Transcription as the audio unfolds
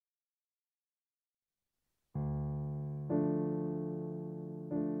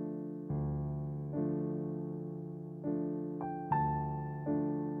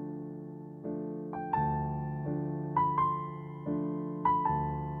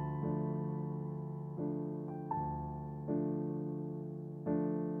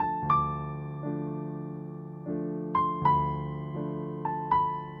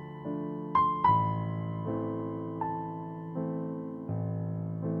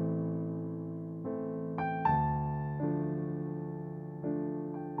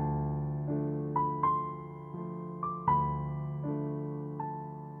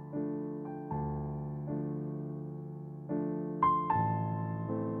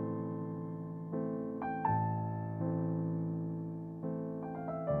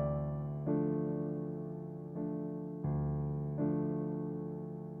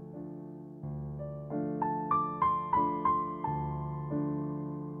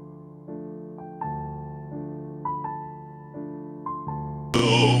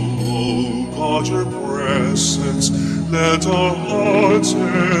about your presence, let our hearts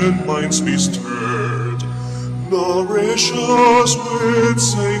and minds be stirred. Nourish us with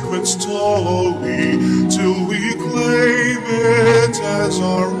sacred story, till we claim it as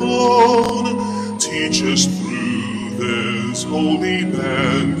our own. Teach us through this holy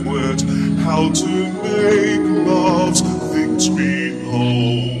banquet how to make love's victory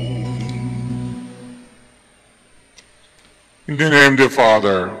known. In the name of the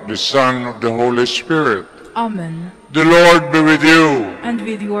Father, the Son, of the Holy Spirit. Amen. The Lord be with you. And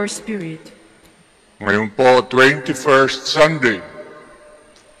with your spirit. Ngayon po, 21st Sunday,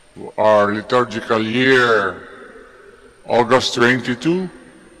 our liturgical year, August 22.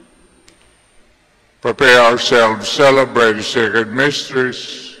 Prepare ourselves, celebrate the sacred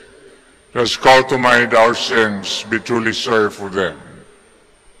mysteries. Let us call to mind our sins, be truly sorry for them.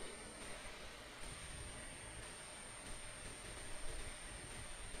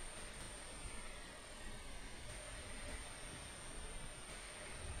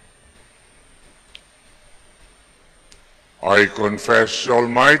 I confess,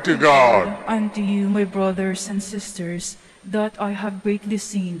 Almighty God, unto you, my brothers and sisters, that I have greatly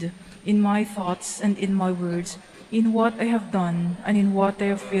sinned in my thoughts and in my words, in what I have done and in what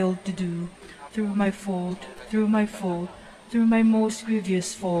I have failed to do, through my fault, through my most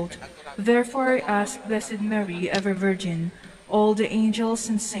grievous fault. Therefore I ask Blessed Mary, ever Virgin, all the angels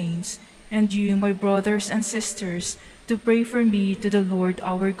and saints, and you, my brothers and sisters, to pray for me to the Lord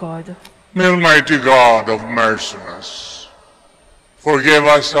our God. May Almighty God have mercy on us. Forgive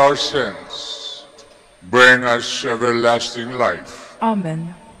us our sins. Bring us everlasting life.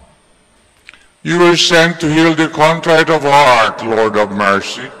 Amen. You were sent to heal the contrite of heart, Lord of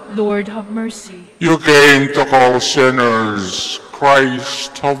mercy. Lord, have mercy. You came to call sinners.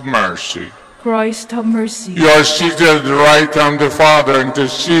 Christ, have mercy. Christ, have mercy. You are seated at the right hand of the Father.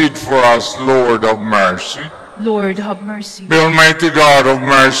 Intercede for us, Lord of mercy. Lord, have mercy. May Almighty God have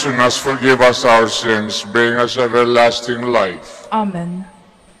mercy on us, forgive us our sins, bring us everlasting life. Amen.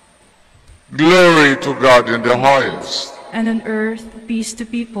 Glory to God in the highest. And on earth, peace to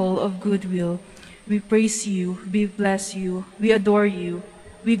people of good will. We praise you, we bless you, we adore you,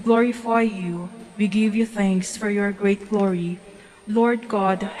 we glorify you, we give you thanks for your great glory. Lord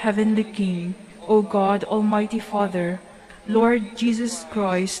God, Heavenly King, O God, Almighty Father, Lord Jesus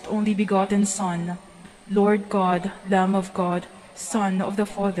Christ, only begotten Son, Lord God, Lamb of God, Son of the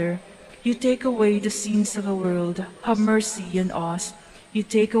Father, you take away the sins of the world, have mercy on us. You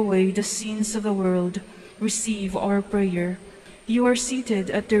take away the sins of the world, receive our prayer. You are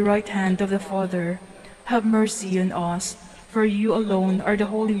seated at the right hand of the Father, have mercy on us. For you alone are the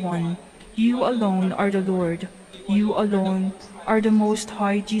Holy One, you alone are the Lord, you alone are the Most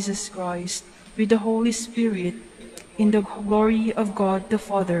High Jesus Christ, with the Holy Spirit, in the glory of God the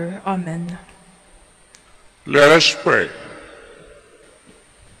Father. Amen. Let us pray.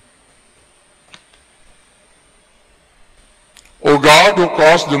 O God, who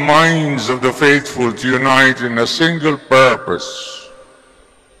caused the minds of the faithful to unite in a single purpose,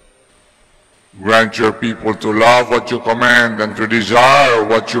 grant your people to love what you command and to desire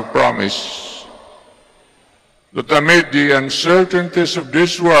what you promise, that amid the uncertainties of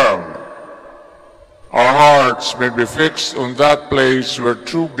this world, our hearts may be fixed on that place where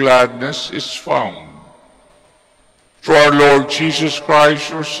true gladness is found. Through our Lord Jesus Christ,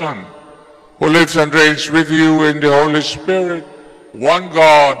 your Son, who lives and reigns with you in the Holy Spirit, one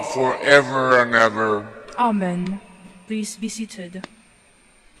God, forever and ever. Amen. Please be seated.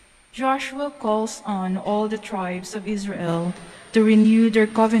 Joshua calls on all the tribes of Israel to renew their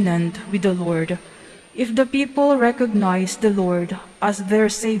covenant with the Lord. If the people recognize the Lord as their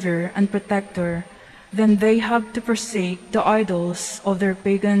Savior and Protector, then they have to forsake the idols of their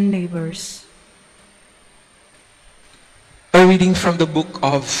pagan neighbors. A reading from the book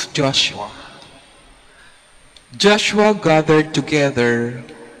of Joshua. Joshua gathered together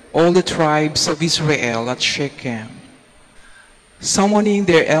all the tribes of Israel at Shechem, summoning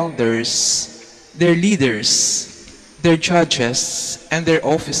their elders, their leaders, their judges, and their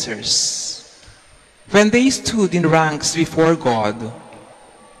officers. When they stood in ranks before God,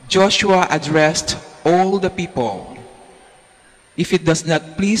 Joshua addressed all the people. If it does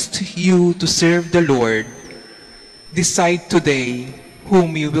not please you to serve the Lord, decide today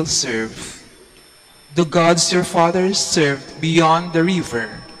whom you will serve. The gods your fathers served beyond the river,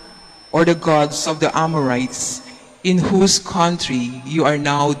 or the gods of the Amorites in whose country you are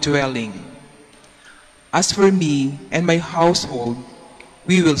now dwelling. As for me and my household,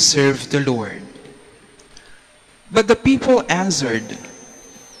 we will serve the Lord. But the people answered,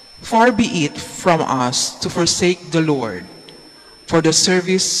 Far be it from us to forsake the Lord, for the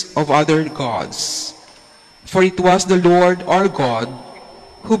service of other gods. For it was the Lord our God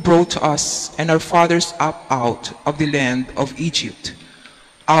who brought us and our fathers up out of the land of Egypt,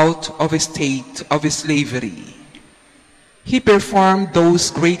 out of a state of slavery. He performed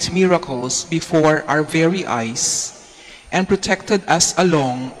those great miracles before our very eyes and protected us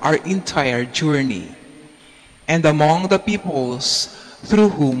along our entire journey and among the peoples through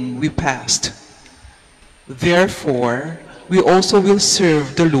whom we passed. Therefore, we also will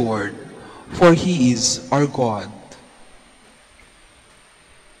serve the Lord, for he is our God.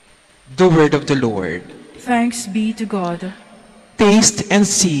 The word of the Lord. Thanks be to God. Taste and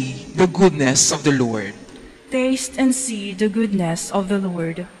see the goodness of the Lord. Taste and see the goodness of the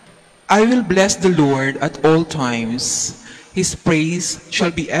Lord. I will bless the Lord at all times. His praise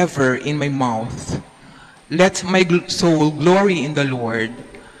shall be ever in my mouth. Let my soul glory in the Lord.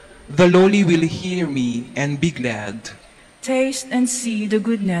 The lowly will hear me and be glad. Taste and see the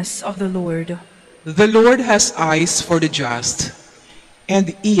goodness of the Lord. The Lord has eyes for the just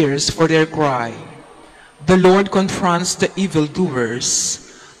and ears for their cry. The Lord confronts the evildoers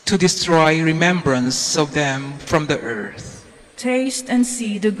to destroy remembrance of them from the earth. Taste and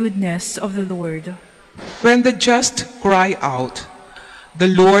see the goodness of the Lord. When the just cry out, the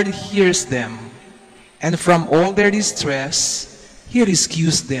Lord hears them, and from all their distress he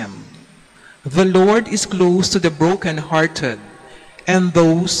rescues them. The Lord is close to the broken-hearted, and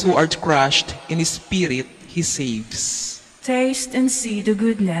those who are crushed in spirit he saves. Taste and see the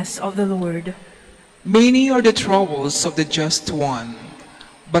goodness of the Lord. Many are the troubles of the just one,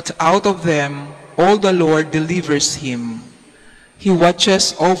 but out of them all the Lord delivers him. He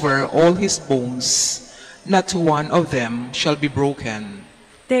watches over all his bones, not one of them shall be broken.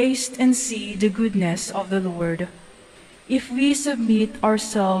 Taste and see the goodness of the Lord. If we submit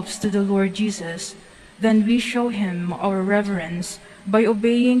ourselves to the Lord Jesus, then we show him our reverence by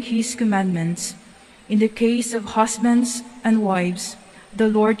obeying his commandments. In the case of husbands and wives, the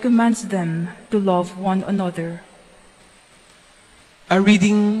Lord commands them to love one another. A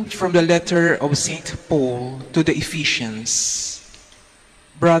reading from the letter of St. Paul to the Ephesians.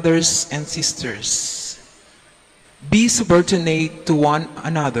 Brothers and sisters, be subordinate to one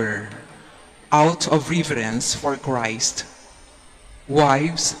another out of reverence for Christ.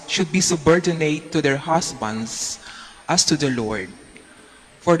 Wives should be subordinate to their husbands as to the Lord.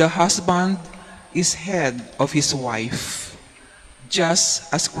 For the husband is head of his wife,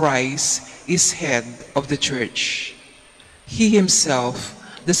 just as Christ is head of the church, he himself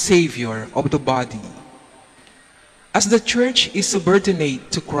the Savior of the body. As the church is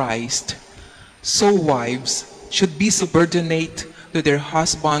subordinate to Christ, so wives should be subordinate to their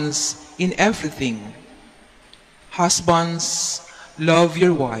husbands in everything. Husbands, love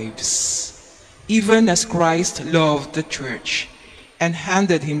your wives, even as Christ loved the church and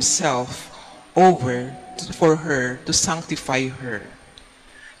handed himself over for her to sanctify her,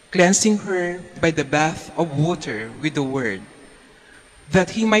 cleansing her by the bath of water with the word,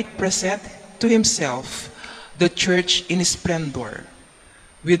 that he might present to himself the church in splendor,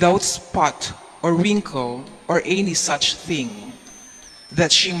 without spot or wrinkle or any such thing,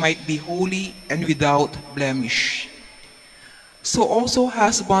 that she might be holy and without blemish. So also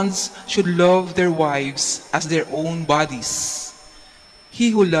husbands should love their wives as their own bodies. He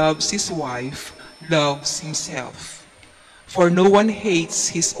who loves his wife loves himself. For no one hates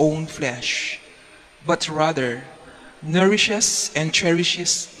his own flesh, but rather nourishes and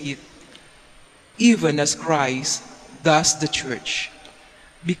cherishes it, even as Christ does the church,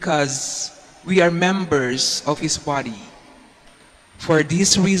 because we are members of his body. For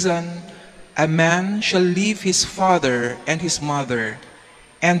this reason, a man shall leave his father and his mother,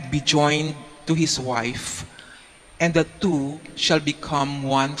 and be joined to his wife, and the two shall become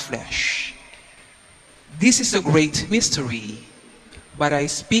one flesh. This is a great mystery, but I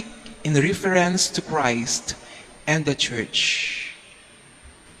speak in reference to Christ and the church.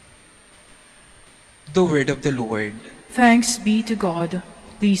 The word of the Lord. Thanks be to God.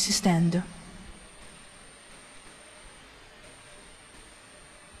 Please stand.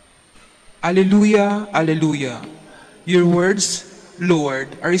 Alleluia, alleluia. Your words,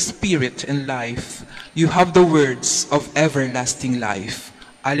 Lord, are spirit and life. You have the words of everlasting life.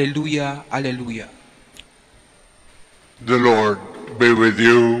 Alleluia, alleluia. The Lord be with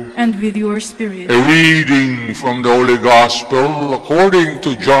you. And with your spirit. A reading from the Holy Gospel according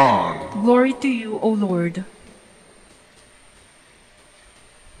to John. Glory to you, O Lord.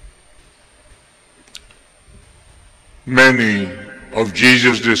 Many of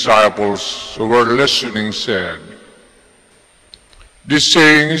Jesus' disciples who were listening said, "This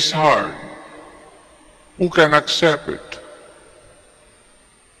saying is hard. Who can accept it?"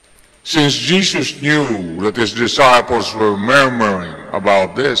 Since Jesus knew that his disciples were murmuring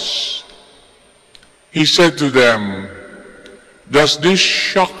about this, he said to them, "Does this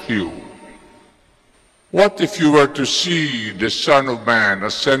shock you? What if you were to see the Son of Man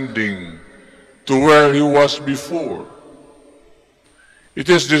ascending to where he was before? It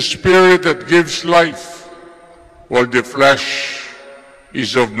is the Spirit that gives life, while the flesh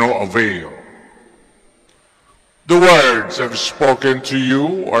is of no avail. The words I've spoken to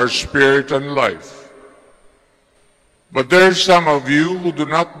you are spirit and life. But there are some of you who do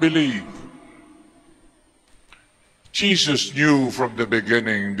not believe." Jesus knew from the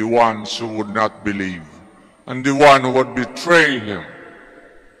beginning the ones who would not believe and the one who would betray him.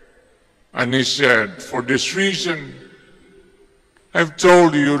 And he said, "For this reason, I've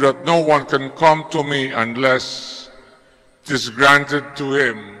told you that no one can come to me unless it is granted to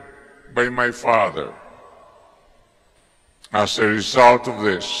him by my Father." As a result of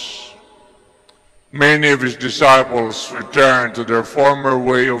this, many of his disciples returned to their former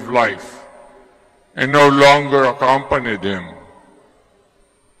way of life and no longer accompanied him.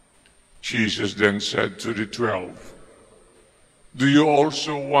 Jesus then said to the 12, "Do you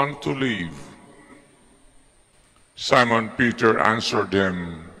also want to leave?" Simon Peter answered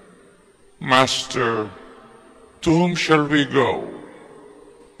him, "Master, to whom shall we go?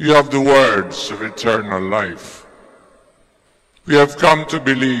 You have the words of eternal life. We have come to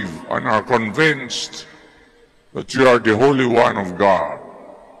believe and are convinced that you are the Holy One of God."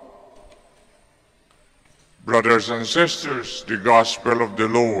 Brothers and sisters, the Gospel of the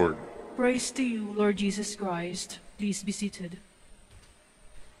Lord. Praise to you, Lord Jesus Christ. Please be seated.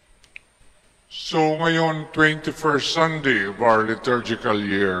 So ngayon, 21st Sunday of our liturgical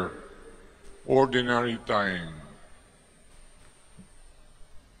year, ordinary time.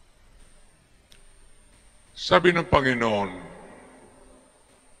 Sabi ng Panginoon,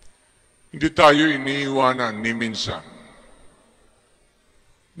 hindi tayo iniiwanan ni minsan.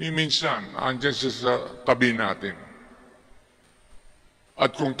 Ni minsan, andyan siya sa tabi natin.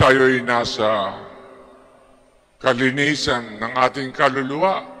 At kung tayo'y nasa kalinisan ng ating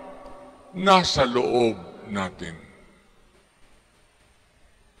kaluluwa, nasa loob natin.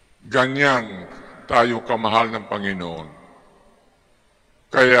 Ganyan tayo kamahal ng Panginoon.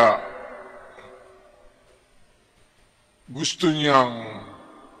 Kaya gusto niyang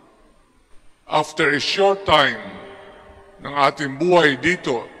after a short time ng ating buhay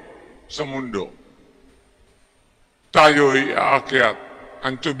dito sa mundo, tayo'y aakyat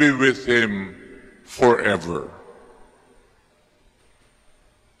and to be with Him forever.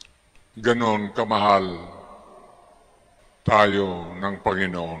 Ganon kamahal tayo ng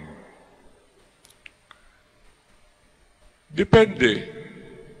Panginoon. Depende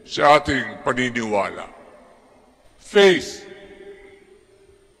sa ating paniniwala. Faith.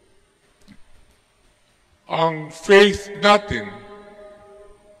 Ang faith natin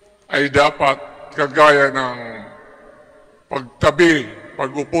ay dapat kagaya ng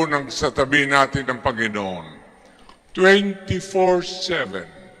pag-upo sa tabi natin ng Panginoon.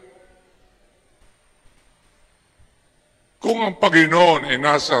 24/7. Kung ang Panginoon ay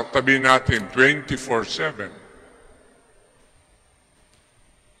nasa tabi natin 24/7,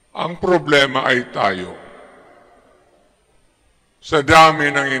 ang problema ay tayo. Sa dami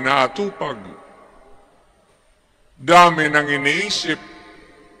ng inaatupag, dami ng iniisip,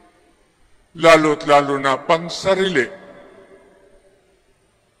 lalo't lalo na pansarili.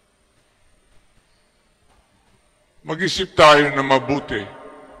 Mag-isip tayo na mabuti.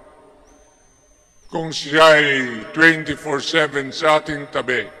 Kung siya ay 24/7 sa ating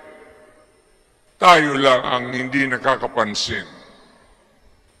tabi, tayo lang ang hindi nakakapansin.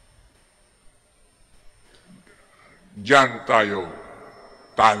 Diyan tayo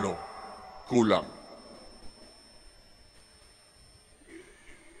talo, kulang.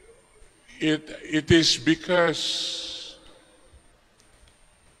 It is because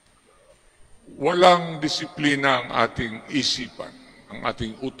walang disiplina ang ating isipan, ang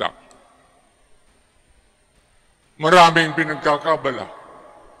ating utak. Maraming pinagkakabala.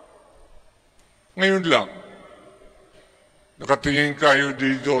 Ngayon lang, nakatingin kayo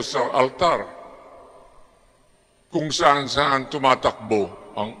dito sa altar, kung saan-saan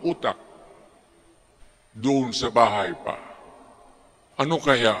tumatakbo ang utak, doon sa bahay pa. Ano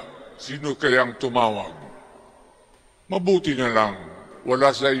kaya? Sino kayang tumawag? Mabuti na lang,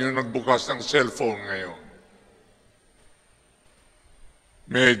 wala sa inyo nagbukas ng cellphone ngayon.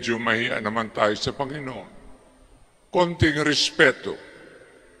 Medyo mahiya naman tayo sa Panginoon. Konting respeto.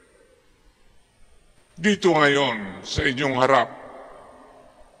 Dito ngayon, sa inyong harap,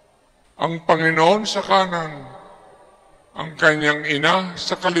 ang Panginoon sa kanan, ang kanyang ina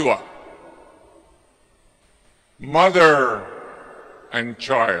sa kaliwa. mother and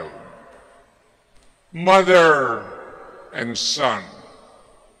child, mother and son.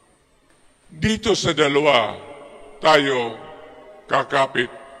 Dito sa dalawa, tayo kakapit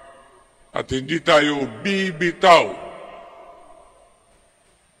at hindi tayo bibitaw.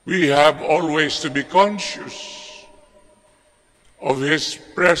 We have always to be conscious of His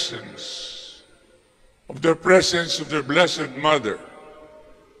presence, of the presence of the Blessed Mother,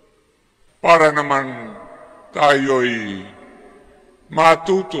 para naman tayo'y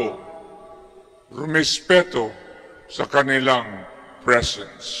matuto, rumispeto sa kanilang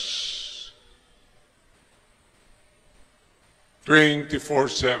presence.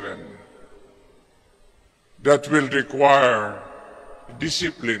 24/7. That will require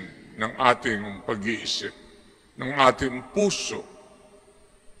discipline ng ating pag-iisip, ng ating puso.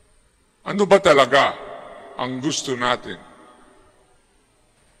 Ano ba talaga ang gusto natin?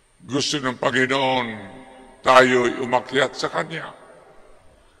 Gusto ng Panginoon tayo'y umakyat sa Kanya.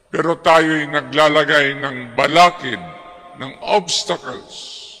 Pero tayo'y naglalagay ng balakid, ng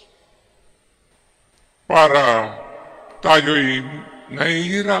obstacles, para tayo'y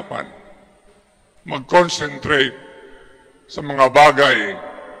nahihirapan mag-concentrate sa mga bagay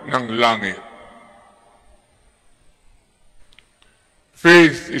ng langit.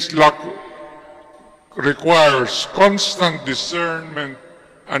 Faith requires constant discernment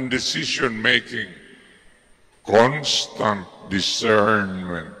and decision-making. Constant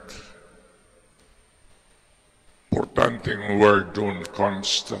discernment. Importanteng word doon,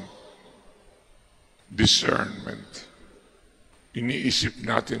 constant. Discernment. Iniisip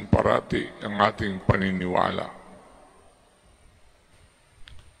natin parati ang ating paniniwala.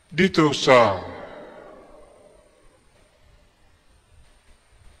 Dito sa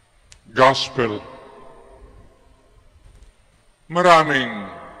Gospel, maraming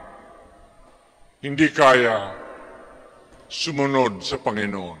hindi kaya sumunod sa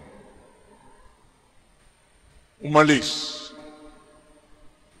Panginoon. Umalis.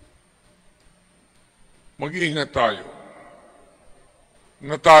 Mag-iingat tayo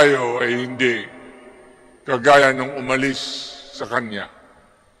na tayo ay hindi kagaya ng umalis sa Kanya.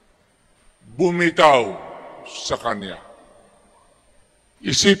 Bumitaw sa Kanya.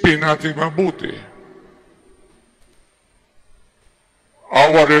 Isipin natin mabuti.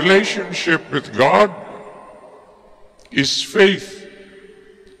 Our relationship with God is faith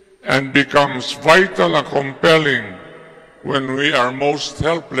and becomes vital and compelling when we are most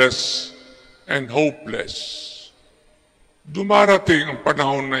helpless and hopeless. Dumarating ang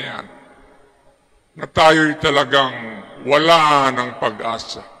panahon na yan na tayo'y talagang wala ng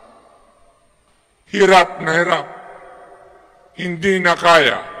pag-asa. Hirap na hirap. Hindi na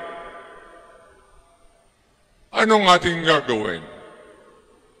kaya. Anong ating gagawin?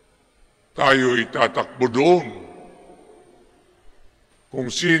 Tayo'y tatakbo doon. Kung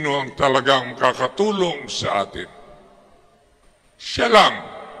sino ang talagang kakatulong sa atin. Siya lang.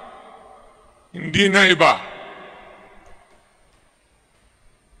 Hindi na iba.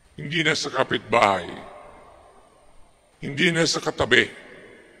 Hindi na sa kapitbahay. Hindi na sa katabi.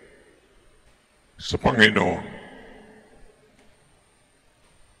 Sa Panginoon.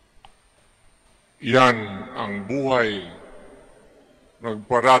 Yan ang buhay.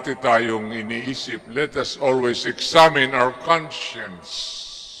 Nagparati tayong iniisip. Let us always examine our conscience.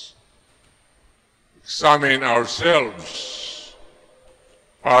 Examine ourselves.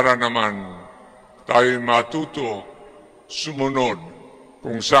 Para naman tayo'y matuto sumunod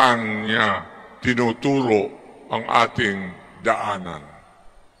kung saan niya tinuturo ang ating daanan.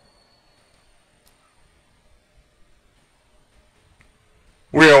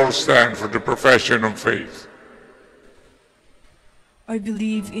 We all stand for the profession of faith. I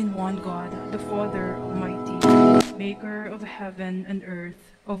believe in one God, the Father Almighty, maker of heaven and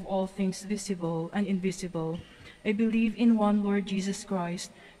earth, of all things visible and invisible. I believe in one Lord Jesus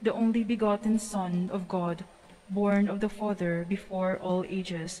Christ, the only begotten Son of God, born of the Father before all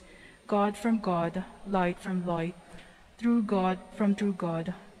ages, God from God, light from light, true God from true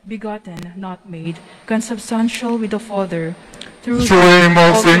God, begotten, not made, consubstantial with the Father. Through Him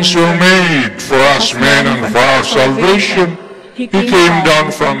all things were made, for us men and for our salvation. He came down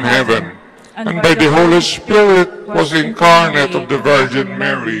from heaven, and by the Holy Spirit was incarnate of the Virgin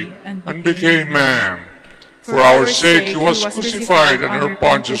Mary, and became man. For our sake He was crucified under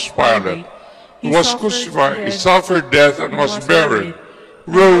Pontius Pilate. He was crucified, He suffered death and was buried,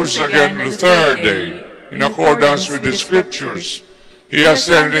 rose again the third day, in accordance with the Scriptures. He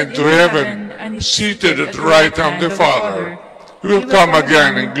ascended into heaven, seated at the right hand of the Father. He will come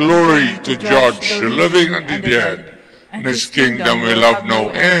again in glory to judge the living and the dead, and His kingdom will have no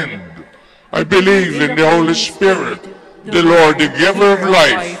end. I believe in the Holy Spirit, the Lord, the giver of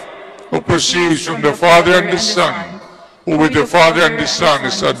life, who proceeds from the Father and the Son, who with the Father and the Son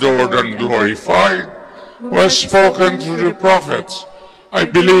is adored and glorified, who has spoken through the prophets. I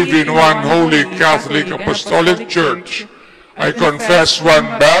believe in one holy Catholic Apostolic Church. I confess one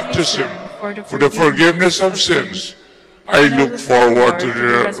baptism for the forgiveness of sins. I look forward to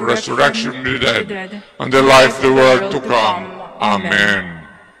the resurrection of the dead and the life of the world to come. Amen.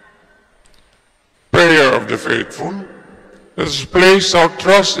 Prayer of the faithful. Let us place our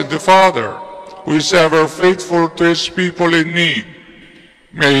trust in the Father, who is ever faithful to his people in need.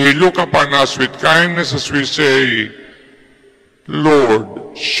 May he look upon us with kindness as we say,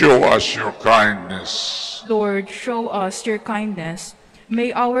 Lord, show us your kindness. Lord, show us your kindness.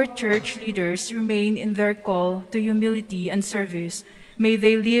 May our church leaders remain in their call to humility and service. May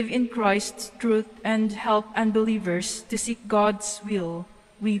they live in Christ's truth and help unbelievers to seek God's will,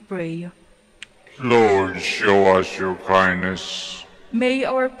 we pray. Lord, show us your kindness. May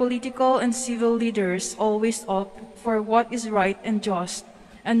our political and civil leaders always opt for what is right and just,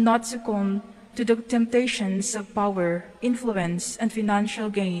 and not succumb to the temptations of power, influence, and financial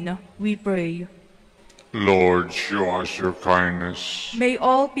gain, we pray. Lord, show us your kindness. May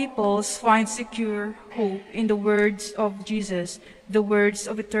all peoples find secure hope in the words of Jesus, the words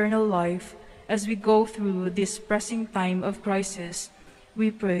of eternal life, as we go through this pressing time of crisis,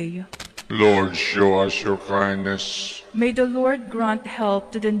 we pray. Lord, show us your kindness. May the Lord grant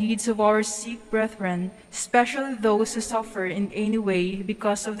help to the needs of our sick brethren, especially those who suffer in any way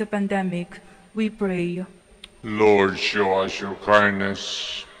because of the pandemic, we pray. Lord, show us your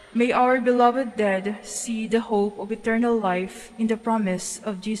kindness. May our beloved dead see the hope of eternal life in the promise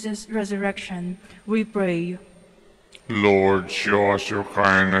of Jesus' resurrection, we pray. Lord, show us your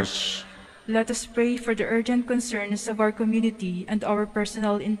kindness. Let us pray for the urgent concerns of our community and our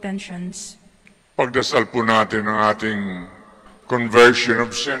personal intentions. Pagdasal po natin ang ating conversion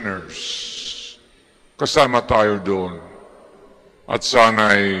of sinners. Kasama tayo doon. At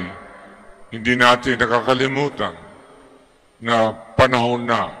sana'y hindi natin nakakalimutan na panahon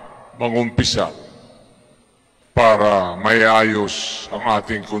na mangumpisa para maiayos ang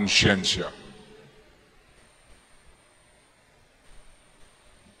ating konsyensya.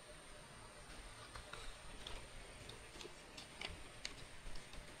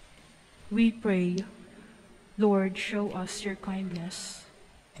 We pray, Lord, show us your kindness.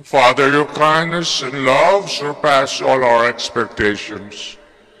 Father, your kindness and love surpass all our expectations.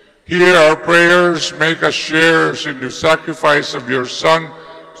 Hear our prayers, make us sharers in the sacrifice of your Son,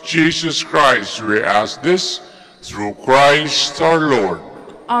 Jesus Christ. We ask this through Christ our Lord.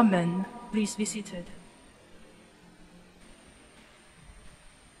 Amen. Please be seated.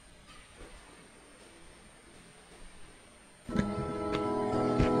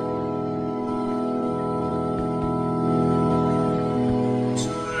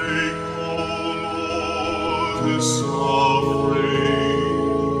 This offering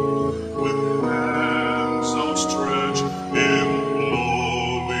with hands outstretched imploring.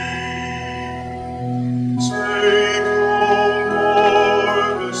 Take, O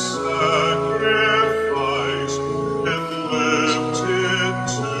Lord, the sacrifice and lift it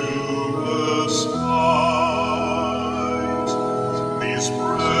to the skies. These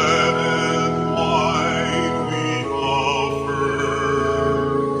bread and wine we offer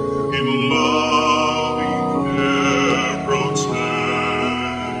in loving protect.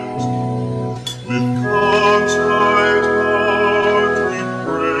 With contrite heart we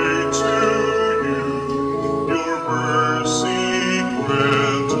pray to you, your mercy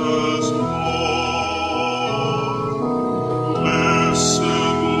grant us, Lord.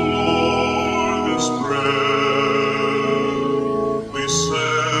 Listen, Lord, this bread we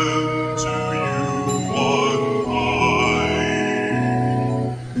send to you on high.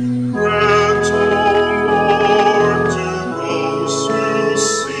 Grant, O Lord, to those who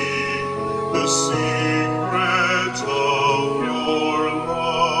seek the secret of your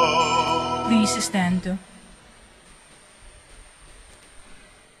love. Please stand.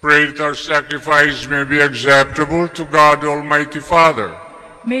 Pray that our sacrifice may be acceptable to God Almighty Father.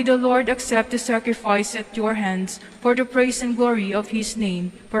 May the Lord accept the sacrifice at your hands for the praise and glory of his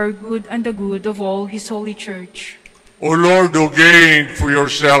name, for our good and the good of all his holy church. O Lord, who gained for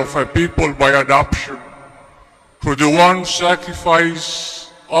yourself a people by adoption, through the one sacrifice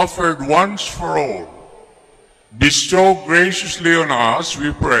offered once for all, bestow graciously on us,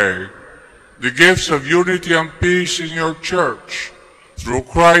 we pray, the gifts of unity and peace in your church, through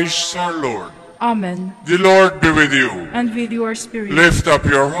Christ our Lord. Amen. The Lord be with you. And with your spirit. Lift up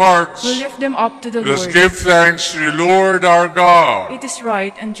your hearts. We lift them up to the Let us Lord. give thanks to the Lord our God. It is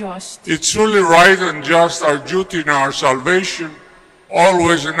right and just. It's truly right and just, our duty in our salvation,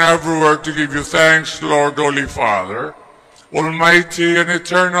 always and everywhere to give you thanks, Lord, Holy Father, Almighty and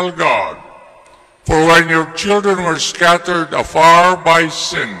eternal God. For when your children were scattered afar by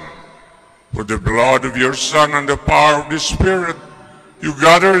sin, with the blood of your Son and the power of the Spirit, you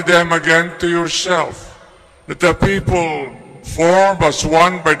gathered them again to yourself, that the people formed as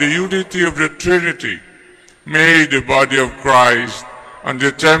one by the unity of the Trinity, made the body of Christ and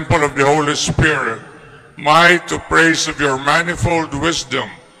the temple of the Holy Spirit, might, to praise of your manifold wisdom,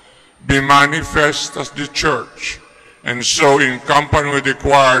 be manifest as the Church, and so in company with the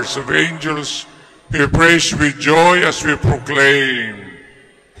choirs of angels, we praise with joy as we proclaim,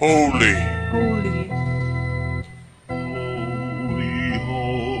 Holy, Holy, Holy,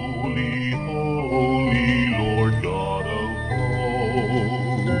 holy, holy, Lord God of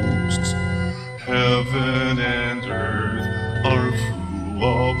hosts. Heaven and earth are full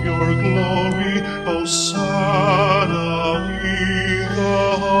of your glory. Hosanna in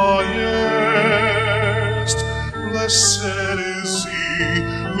the highest. Blessed is he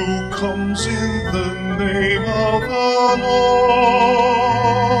who comes in the name of the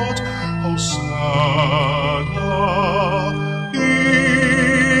Lord. Hosanna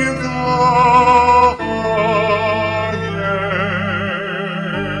in the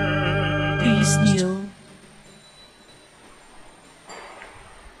highest. please kneel.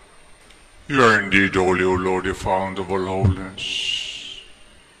 you are indeed holy, O Lord, the fount of all holiness.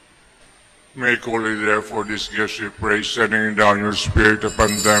 Make holy, therefore, these gifts, we pray, sending down your Spirit upon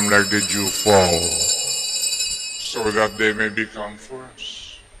them like the dew fall, so that they may become for us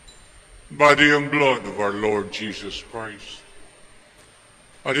body and blood of our Lord Jesus Christ.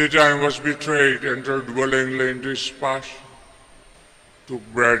 At the time he was betrayed, entered willingly into his passion, took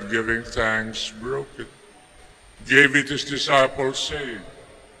bread, giving thanks, broke it, gave it to his disciples, saying,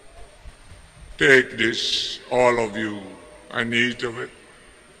 Take this, all of you, and eat of it.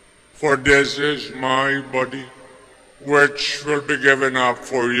 For this is my body, which will be given up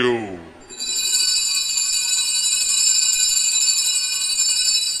for you.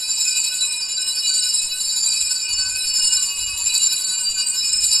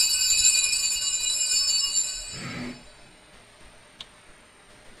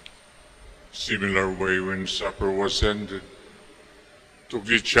 Similar way, when supper was ended, took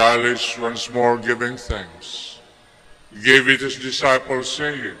the chalice, once more giving thanks, gave it to his disciples,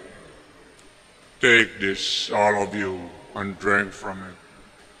 saying, Take this, all of you, and drink from it.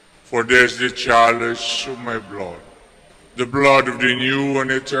 For this is the chalice of my blood, the blood of the new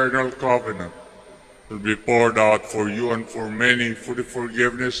and eternal covenant, will be poured out for you and for many for the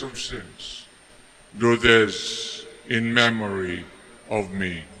forgiveness of sins. Do this in memory of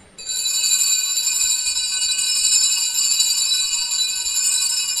me.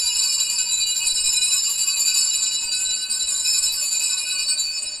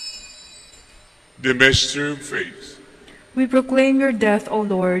 The mystery of faith. We proclaim your death, O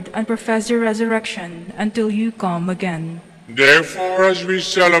Lord, and profess your resurrection until you come again. Therefore, as we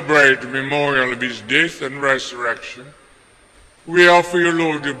celebrate the memorial of his death and resurrection, we offer you,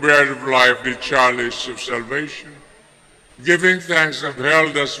 Lord, the bread of life, the chalice of salvation, giving thanks that have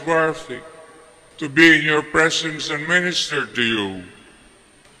held us worthy to be in your presence and minister to you.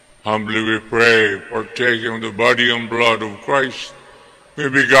 Humbly we pray, partaking of the body and blood of Christ, may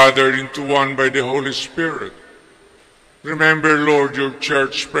be gathered into one by the Holy Spirit. Remember, Lord, your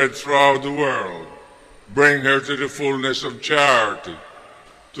church spread throughout the world. Bring her to the fullness of charity,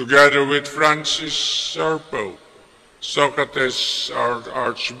 together with Francis, our Pope, Socrates, our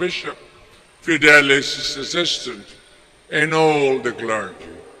Archbishop, Fidelis, his assistant, and all the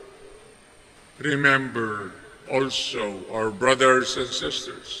clergy. Remember also our brothers and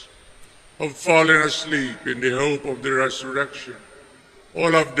sisters who have fallen asleep in the hope of the resurrection.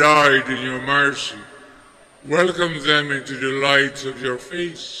 All have died in your mercy. Welcome them into the light of your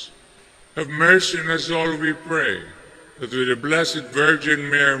face. Have mercy on us all, we pray, that with the Blessed Virgin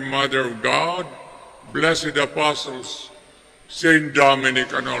Mary, Mother of God, blessed apostles, Saint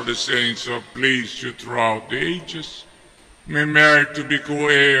Dominic, and all the saints who have pleased you throughout the ages, may merit to be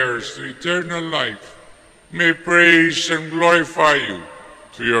co-heirs to eternal life, may praise and glorify you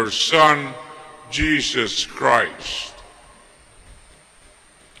through your Son, Jesus Christ.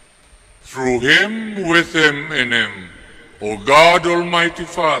 Through him, with him, in him, O God, Almighty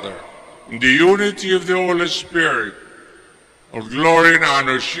Father, in the unity of the Holy Spirit, all glory and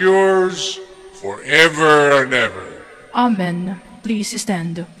honor is yours forever and ever. Amen. Please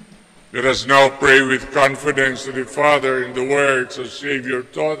stand. Let us now pray with confidence to the Father in the words our Savior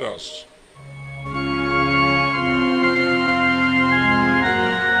taught us.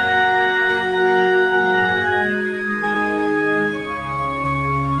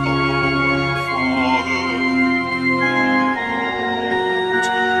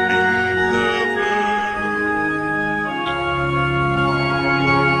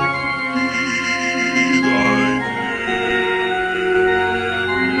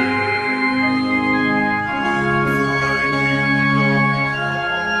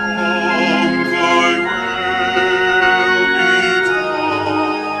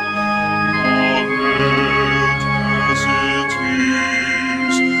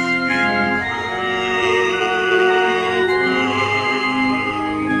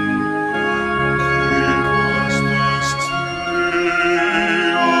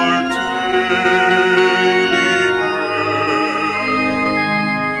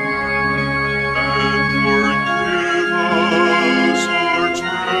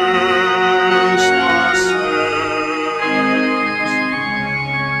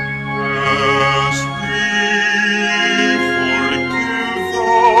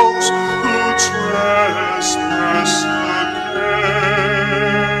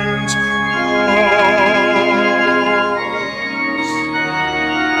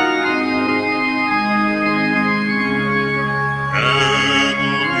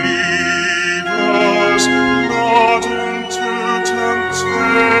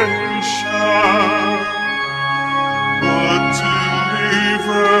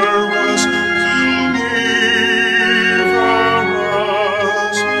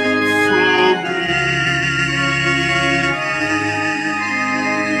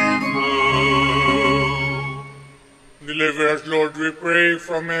 Deliver us, Lord, we pray,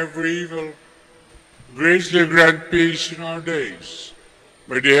 from every evil. Graciously grant peace in our days.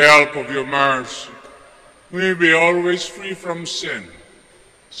 By the help of your mercy, we may be always free from sin,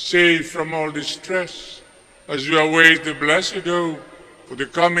 safe from all distress, as we await the blessed hope for the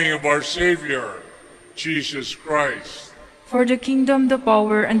coming of our Savior, Jesus Christ. For the kingdom, the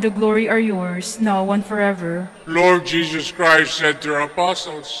power, and the glory are yours, now and forever. Lord Jesus Christ said to your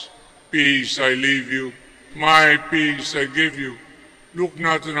apostles, "Peace I leave you, my peace I give you. Look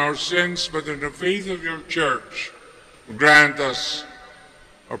not on our sins, but on the faith of your church. Grant us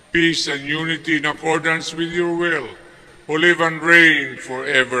our peace and unity in accordance with your will, who live and reign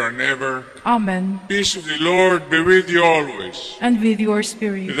forever and ever." Amen. Peace of the Lord be with you always. And with your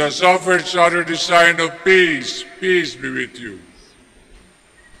spirit. Let us offer each other the sign of peace. Peace be with you.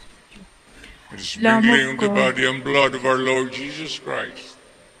 It is Lamb of mingling of the God. body and blood of our Lord Jesus Christ.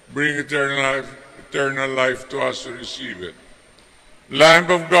 Bring eternal life to us to receive it.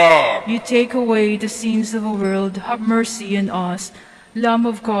 Lamb of God, You take away the sins of the world, have mercy on us. Lamb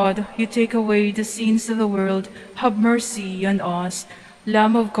of God, you take away the sins of the world, have mercy on us.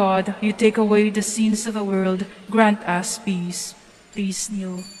 Lamb of God, you take away the sins of the world, grant us peace. Please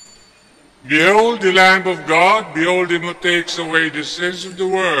kneel. behold the Lamb of God, behold him who takes away the sins of the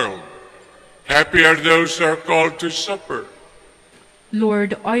world. Happy are those who are called to supper.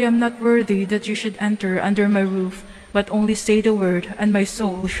 Lord, I am not worthy that you should enter under my roof, but only say the word, and my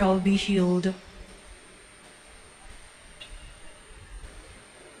soul shall be healed.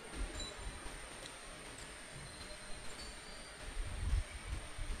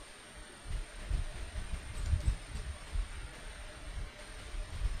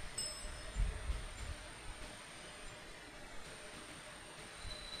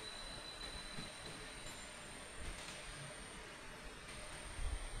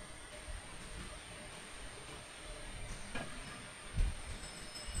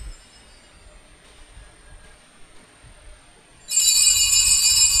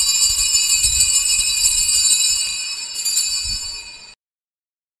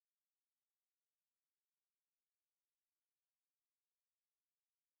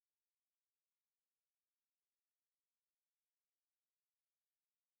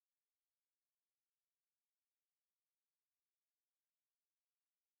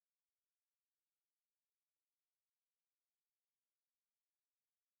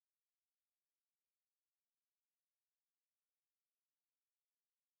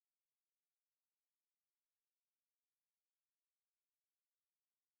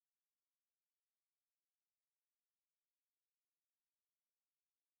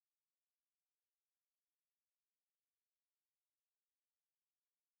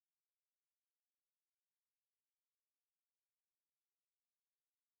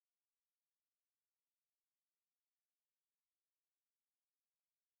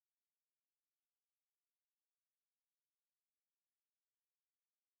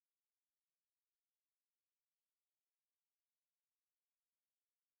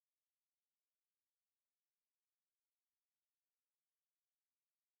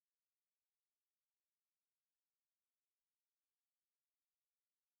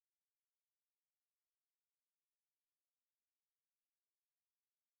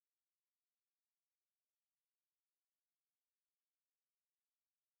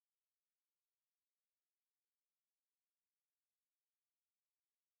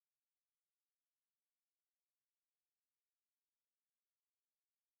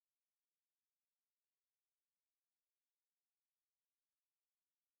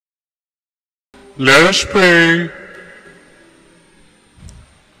 Let us pray.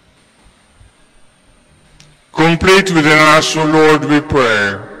 Complete within us, O Lord, we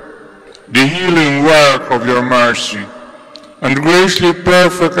pray, the healing work of your mercy, and graciously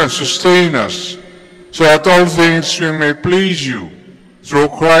perfect and sustain us, so that all things we may please you,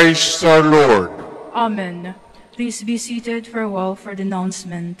 through Christ our Lord. Amen. Please be seated for a while for the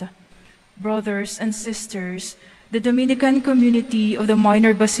announcement. Brothers and sisters, the Dominican community of the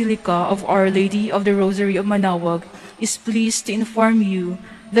Minor Basilica of Our Lady of the Rosary of Manaoag is pleased to inform you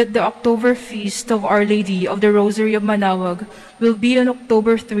that the October Feast of Our Lady of the Rosary of Manaoag will be on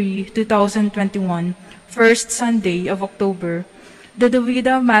October 3, 2021, first Sunday of October. The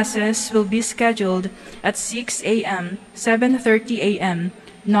Novena Masses will be scheduled at 6 a.m., 7:30 a.m.,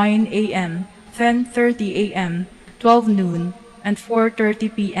 9 a.m., 10:30 a.m., 12 noon, and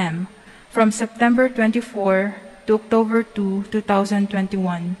 4:30 p.m. from September 24 to October 2,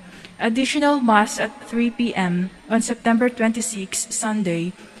 2021. Additional Mass at 3 p.m. on September 26,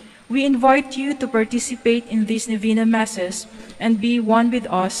 Sunday. We invite you to participate in these Novena Masses and be one with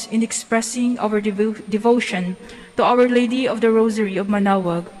us in expressing our devotion to Our Lady of the Rosary of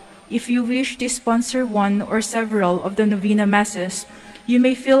Manaoag. If you wish to sponsor one or several of the Novena Masses, you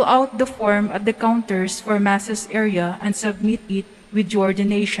may fill out the form at the counters for Masses area and submit it with your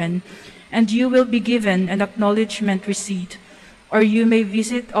donation, and you will be given an acknowledgement receipt. Or you may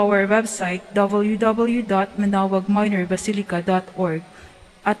visit our website www.manaoagminorbasilica.org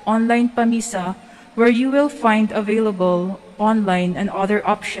at Online Pamisa, where you will find available online and other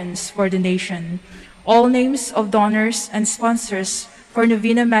options for donation. All names of donors and sponsors for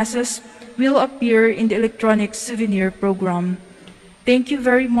Novena Masses will appear in the electronic souvenir program. Thank you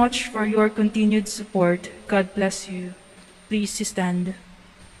very much for your continued support. God bless you. Please stand.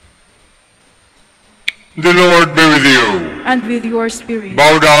 The Lord be with you. And with your spirit.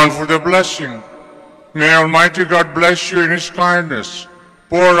 Bow down for the blessing. May Almighty God bless you in His kindness,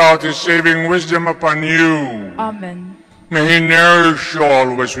 pour out His saving wisdom upon you. Amen. May He nourish you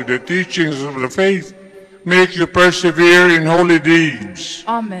always with the teachings of the faith, make you persevere in holy deeds.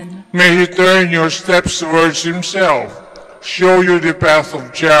 Amen. May He turn your steps towards Himself, show you the path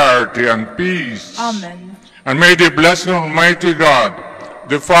of charity and peace. Amen. And may the blessing of Almighty God,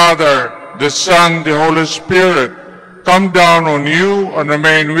 the Father, the Son, the Holy Spirit, come down on you and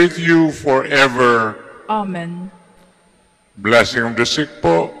remain with you forever. Amen. Blessing of the sick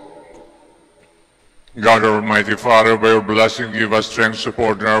poor. God, our Almighty Father, by your blessing, give us strength,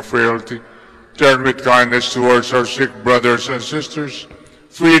 support in our frailty. Turn with kindness towards our sick brothers and sisters.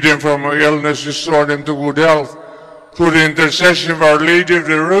 Free them from illness, restore them to good health. Through the intercession of Our Lady of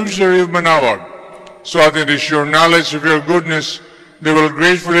the Rosary of Manaoag, so that in the sure knowledge of your goodness, they will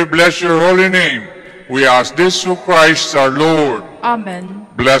gratefully bless your holy name. We ask this through Christ our Lord. Amen.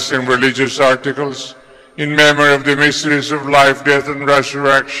 Blessing religious articles in memory of the mysteries of life, death, and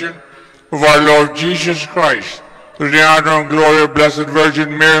resurrection of our Lord Jesus Christ, to the honor and glory of Blessed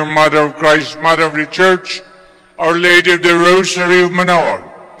Virgin Mary, Mother of Christ, Mother of the Church, Our Lady of the Rosary of Manaoag.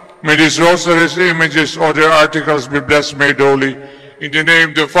 May these rosaries, images, or their articles be blessed, made holy, in the name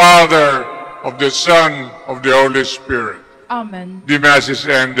of the Father, of the Son, of the Holy Spirit. Amen. The Mass is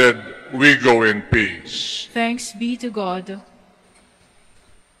ended. We go in peace. Thanks be to God.